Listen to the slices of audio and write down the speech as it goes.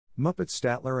Muppet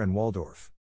Statler and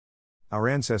Waldorf. Our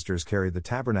ancestors carried the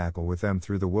tabernacle with them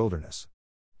through the wilderness.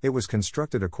 It was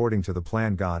constructed according to the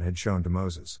plan God had shown to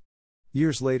Moses.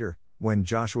 Years later, when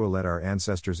Joshua led our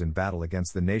ancestors in battle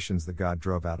against the nations that God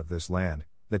drove out of this land,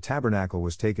 the tabernacle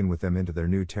was taken with them into their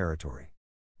new territory.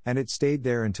 And it stayed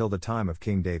there until the time of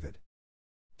King David.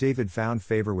 David found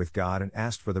favor with God and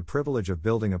asked for the privilege of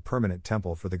building a permanent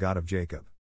temple for the God of Jacob.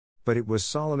 But it was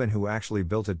Solomon who actually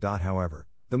built it. However,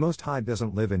 the Most High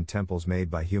doesn't live in temples made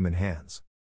by human hands.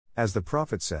 As the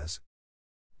prophet says,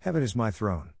 "Heaven is my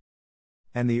throne,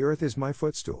 and the earth is my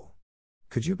footstool.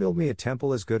 Could you build me a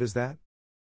temple as good as that?"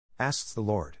 Asks the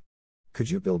Lord. "Could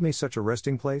you build me such a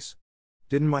resting place?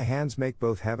 Didn't my hands make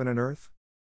both heaven and earth?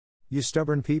 You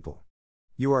stubborn people.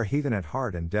 You are heathen at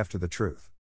heart and deaf to the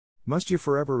truth. Must you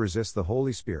forever resist the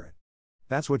Holy Spirit?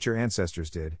 That's what your ancestors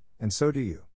did, and so do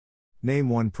you. Name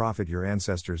one prophet your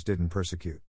ancestors didn't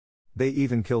persecute. They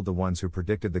even killed the ones who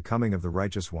predicted the coming of the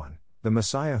righteous one, the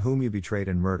Messiah whom you betrayed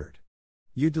and murdered.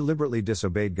 You deliberately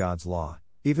disobeyed God's law,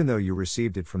 even though you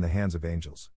received it from the hands of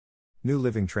angels." New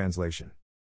Living Translation.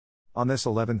 On this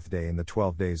 11th day in the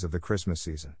 12 days of the Christmas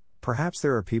season, perhaps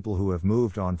there are people who have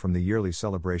moved on from the yearly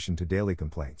celebration to daily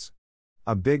complaints.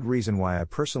 A big reason why I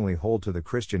personally hold to the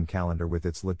Christian calendar with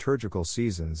its liturgical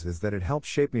seasons is that it helps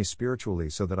shape me spiritually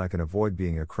so that I can avoid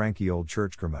being a cranky old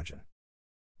church curmudgeon.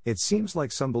 It seems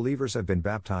like some believers have been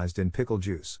baptized in pickle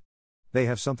juice. They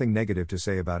have something negative to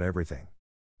say about everything.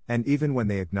 And even when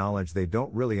they acknowledge they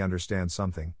don't really understand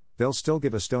something, they'll still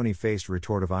give a stony-faced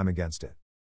retort of "I'm against it."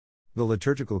 The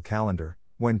liturgical calendar,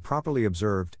 when properly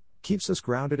observed, keeps us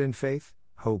grounded in faith,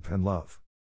 hope, and love.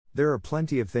 There are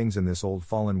plenty of things in this old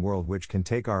fallen world which can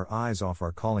take our eyes off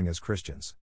our calling as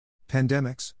Christians.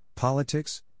 Pandemics,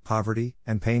 politics, poverty,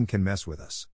 and pain can mess with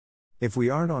us. If we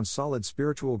aren't on solid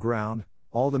spiritual ground,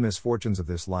 all the misfortunes of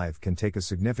this life can take a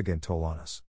significant toll on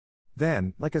us.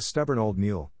 Then, like a stubborn old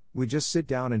mule, we just sit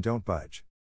down and don't budge.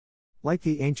 Like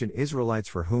the ancient Israelites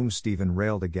for whom Stephen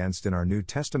railed against in our New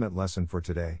Testament lesson for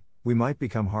today, we might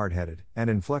become hard-headed and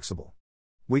inflexible.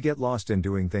 We get lost in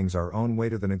doing things our own way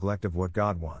to the neglect of what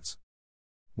God wants.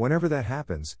 Whenever that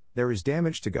happens, there is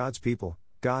damage to God's people,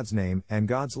 God's name, and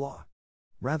God's law.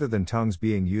 Rather than tongues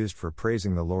being used for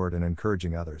praising the Lord and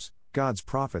encouraging others, God's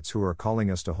prophets who are calling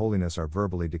us to holiness are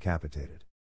verbally decapitated.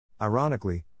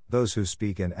 Ironically, those who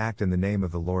speak and act in the name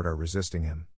of the Lord are resisting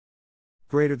Him.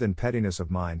 Greater than pettiness of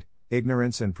mind,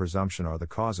 ignorance and presumption are the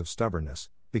cause of stubbornness,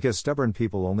 because stubborn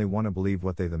people only want to believe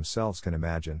what they themselves can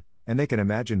imagine, and they can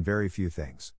imagine very few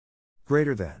things.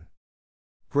 Greater than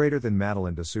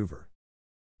Madeline de Souver.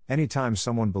 Anytime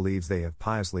someone believes they have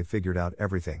piously figured out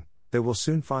everything, they will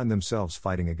soon find themselves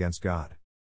fighting against God.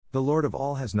 The Lord of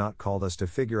all has not called us to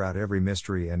figure out every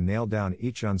mystery and nail down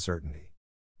each uncertainty.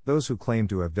 Those who claim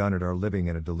to have done it are living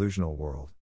in a delusional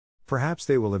world. Perhaps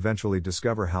they will eventually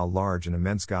discover how large and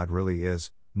immense God really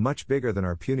is, much bigger than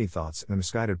our puny thoughts and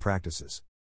misguided practices.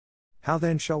 How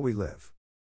then shall we live?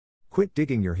 Quit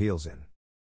digging your heels in.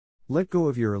 Let go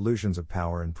of your illusions of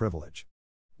power and privilege.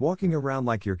 Walking around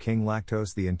like you're King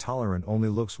Lactose the Intolerant only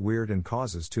looks weird and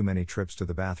causes too many trips to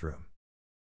the bathroom.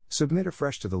 Submit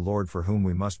afresh to the Lord for whom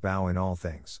we must bow in all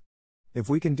things. If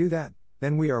we can do that,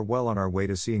 then we are well on our way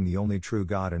to seeing the only true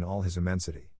God in all His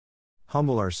immensity.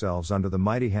 Humble ourselves under the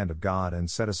mighty hand of God and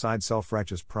set aside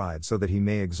self-righteous pride so that He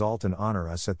may exalt and honor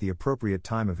us at the appropriate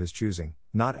time of His choosing,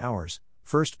 not ours.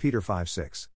 1 Peter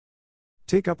 5:6.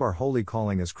 Take up our holy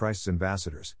calling as Christ's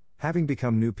ambassadors, having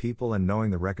become new people and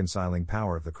knowing the reconciling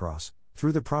power of the cross,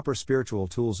 through the proper spiritual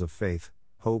tools of faith,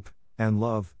 hope, and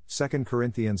love. 2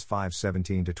 Corinthians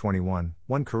 5:17-21,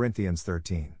 1 Corinthians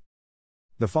 13.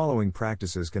 The following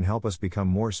practices can help us become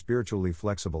more spiritually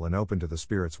flexible and open to the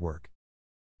Spirit's work.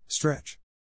 Stretch.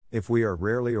 If we are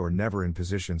rarely or never in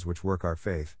positions which work our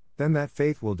faith, then that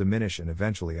faith will diminish and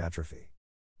eventually atrophy.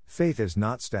 Faith is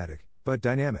not static, but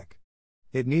dynamic.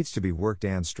 It needs to be worked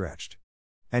and stretched.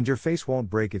 And your face won't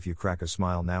break if you crack a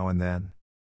smile now and then.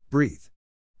 Breathe.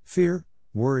 Fear,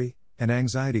 worry, and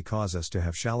anxiety cause us to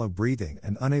have shallow breathing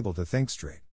and unable to think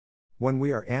straight. When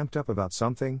we are amped up about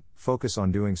something, focus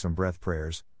on doing some breath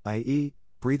prayers, i.e.,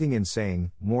 breathing in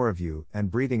saying, "More of you,"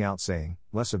 and breathing out saying,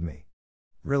 "Less of me."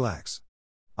 Relax.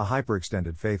 A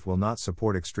hyperextended faith will not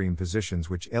support extreme positions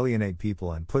which alienate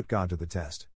people and put God to the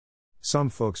test. Some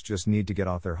folks just need to get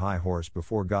off their high horse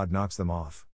before God knocks them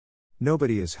off.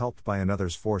 Nobody is helped by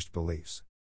another's forced beliefs.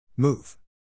 Move.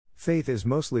 Faith is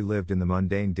mostly lived in the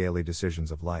mundane daily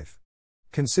decisions of life.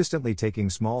 Consistently taking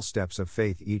small steps of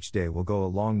faith each day will go a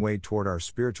long way toward our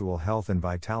spiritual health and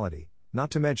vitality,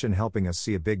 not to mention helping us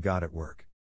see a big God at work.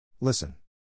 Listen.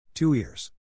 2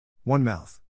 ears. 1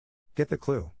 mouth. Get the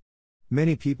clue.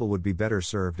 Many people would be better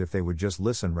served if they would just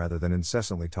listen rather than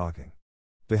incessantly talking.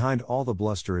 Behind all the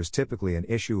bluster is typically an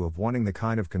issue of wanting the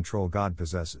kind of control God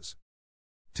possesses.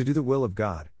 To do the will of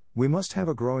God, we must have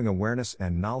a growing awareness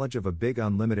and knowledge of a big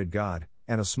unlimited God,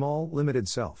 and a small, limited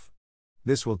self.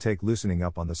 This will take loosening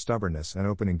up on the stubbornness and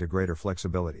opening to greater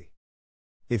flexibility.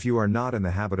 If you are not in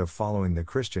the habit of following the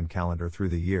Christian calendar through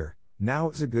the year, now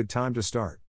is a good time to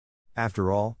start.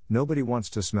 After all, nobody wants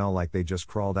to smell like they just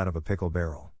crawled out of a pickle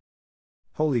barrel.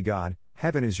 Holy God,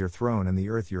 heaven is your throne and the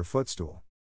earth your footstool.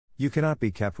 You cannot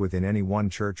be kept within any one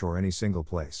church or any single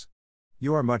place.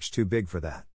 You are much too big for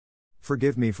that.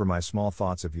 Forgive me for my small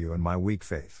thoughts of you and my weak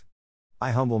faith.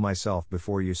 I humble myself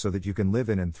before you so that you can live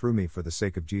in and through me for the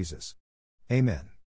sake of Jesus. Amen.